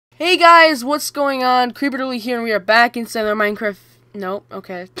Hey guys, what's going on? CreeperDoolie here, and we are back inside our Minecraft. Nope,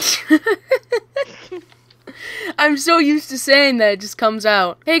 okay. I'm so used to saying that, it just comes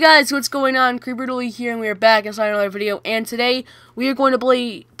out. Hey guys, what's going on? CreeperDoolie here, and we are back inside another video. And today, we are going to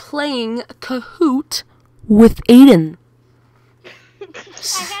be playing Kahoot with Aidan. I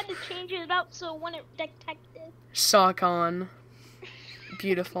had to change it up so it wouldn't detected. Sock on.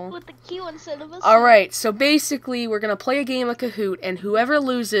 Beautiful. With the Q instead of a C. Alright, so basically, we're going to play a game of Kahoot, and whoever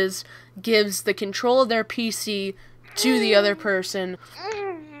loses gives the control of their PC to the other person.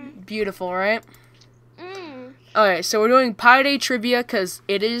 Beautiful, right? Alright, so we're doing Pi Day trivia because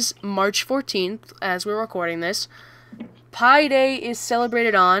it is March 14th as we're recording this. Pi Day is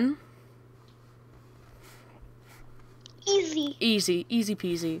celebrated on... Easy. Easy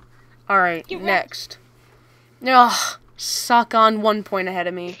peasy. Alright, next. Ugh, suck on 1 point ahead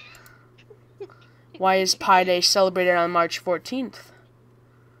of me. Why is Pi Day celebrated on March 14th?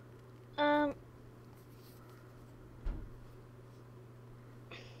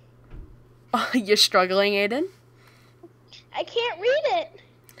 You're struggling, Aidan? I can't read it.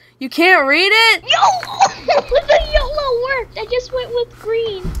 You can't read it? The yellow worked. I just went with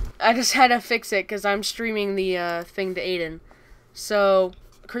green. I just had to fix it because I'm streaming the thing to Aidan. So,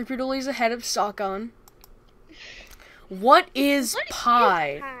 CreeperDoolie's ahead of Sockon. What is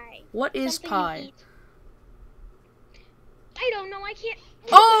pie? What is pie? I don't know. I can't.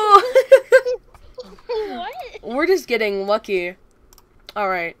 Oh! What? We're just getting lucky.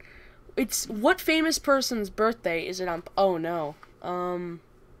 Alright. It's what famous person's birthday is it on? Oh no. Alberto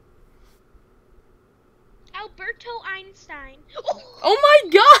Einstein. Oh my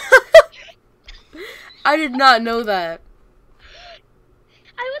god! I did not know that.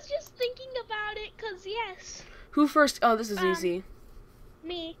 I was just thinking about it, cause yes. Who first? Oh, this is easy.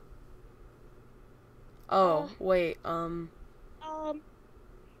 Me. Oh, wait,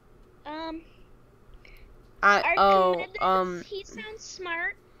 he sounds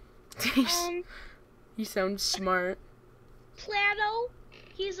smart. He sounds smart. Plato,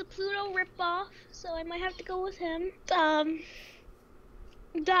 he's a Pluto ripoff, so I might have to go with him. 1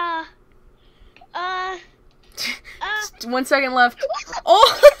 second left.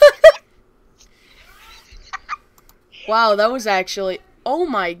 Oh! Wow, that was actually... Oh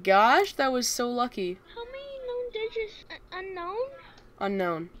my gosh, that was so lucky. How many known digits? Unknown?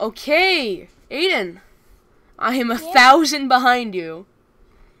 Unknown. Okay, Aidan. I am 1,000 behind you.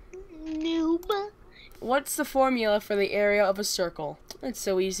 Noob. What's the formula for the area of a circle? It's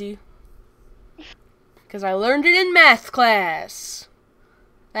so easy. Because I learned it in math class.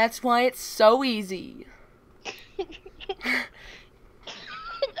 That's why it's so easy.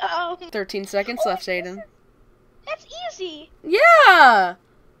 13 seconds left, Aidan. That's easy. Yeah!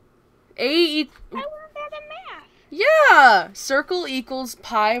 I learned that in math. Yeah! Circle equals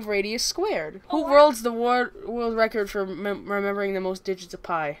pi of radius squared. Who holds the world record for remembering the most digits of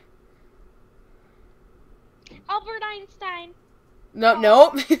pi? Albert Einstein. No,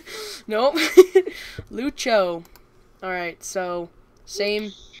 nope. Nope. Lucho. Alright, so,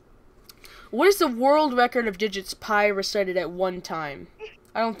 same. What is the world record of digits pi recited at one time?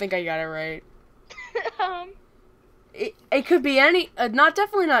 I don't think I got it right. It could be any,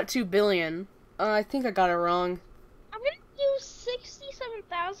 definitely not 2 billion. I think I got it wrong. I'm gonna do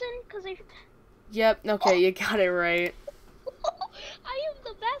 67,000, because I... Yep, okay, you got it right. I am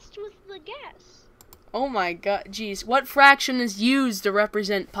the best with the guess. Oh my god, jeez. What fraction is used to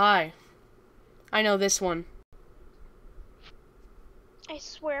represent pi? I know this one. I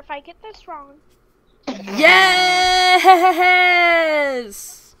swear if I get this wrong. Yes!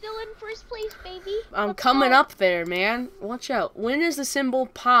 Still in first place, baby. I'm coming up there, man. Watch out. When is the symbol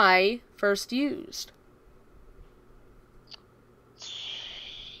pi first used?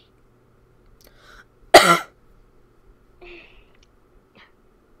 I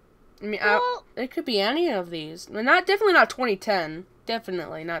mean, well, it could be any of these. Definitely not 2010.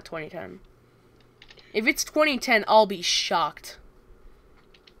 Definitely not 2010. If it's 2010, I'll be shocked.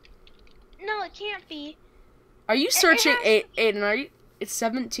 No, it can't be. Are you searching, Aidan, are you... It's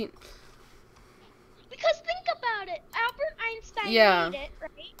 17. Because think about it. Albert Einstein made it,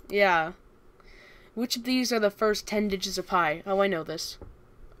 right? Yeah. Which of these are the first 10 digits of pi? Oh, I know this.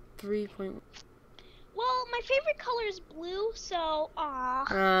 3.1. Well, my favorite color is blue, so, Oh,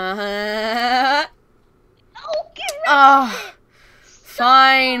 get rid of it!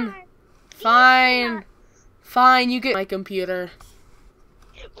 Fine, you get my computer.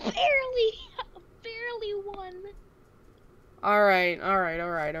 Barely won. Alright.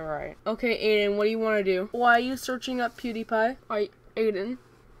 Okay, Aidan, what do you want to do? Why are you searching up PewDiePie? Aidan.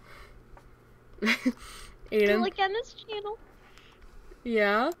 Aidan. Like on this channel.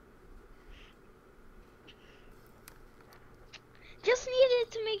 Yeah?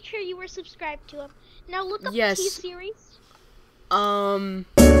 to make sure you were subscribed to him. Now look up Yes. T-Series.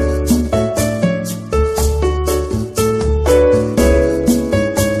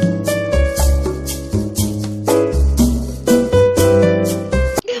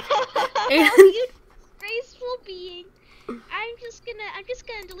 You disgraceful being. I'm just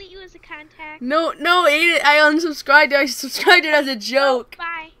gonna delete you as a contact. No, Aidan, I unsubscribed. I subscribed it as a joke.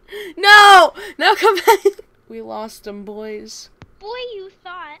 Bye. No, come back. We lost him, boys. Boy, you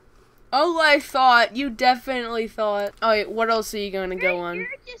thought. Oh, I thought. You definitely thought. Oh, wait, what else are you gonna go on? You're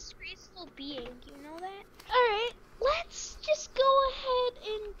a disgraceful being. You know that? Alright, let's just go ahead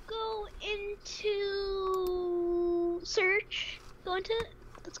and go into search.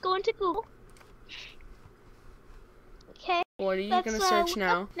 Let's go into Google. Okay. What are you gonna search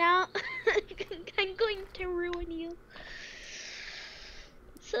now? Now, I'm going to ruin you.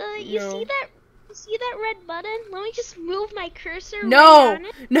 So, you see that red button? Let me just move my cursor right on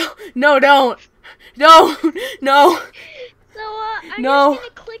it. No, don't. No. So, I'm No. just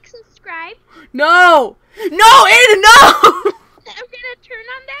gonna click subscribe. No, Aidan, no. I'm gonna turn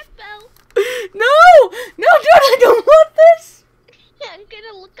on that bell. No, dude, I don't want this. I'm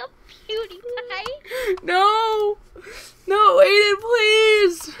gonna look up PewDiePie. No, Aidan,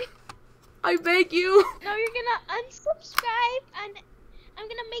 please. I beg you. No, you're gonna unsubscribe, and I'm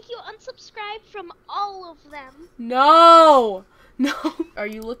gonna make you unsubscribe from all of them. No. Are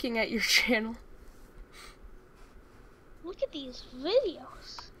you looking at your channel? Look at these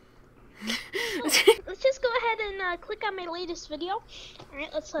videos. Let's just go ahead and click on my latest video.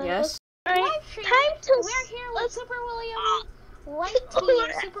 Alright, let's Yes. Alright, time to We're here with Super Williams. White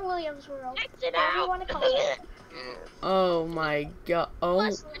tea, Super Williams world. Exit Whatever you out. want to call it. Oh my god. Oh.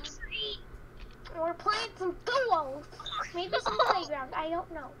 Plus the tree. We're playing some duos. Maybe some playground. I don't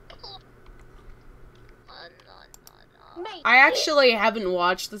know. No. Mate. I actually haven't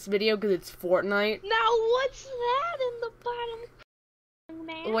watched this video because it's Fortnite. Now what's that in the bottom, young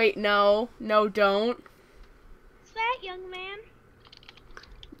man? Wait, no, don't. What's that, young man?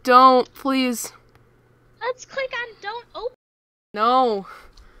 Don't, please. Let's click on don't open. No.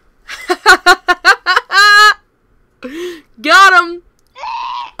 Got him.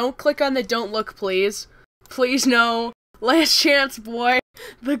 Don't click on the don't look, please. Please, no. Last chance, boy.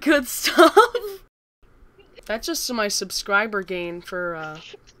 The good stuff. That's just my subscriber gain for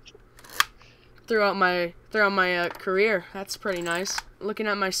throughout my career. That's pretty nice. Looking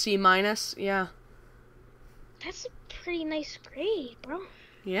at my C-, yeah. That's a pretty nice grade, bro.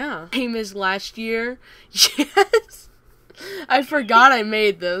 Yeah. Same as last year. Yes. I forgot I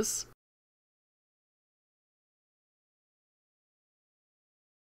made this.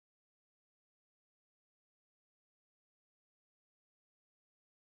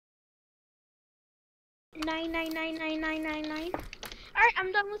 Nine. Alright,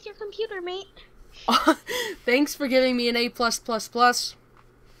 I'm done with your computer, mate. Thanks for giving me an A+++.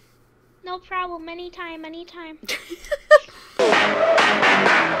 No problem, anytime.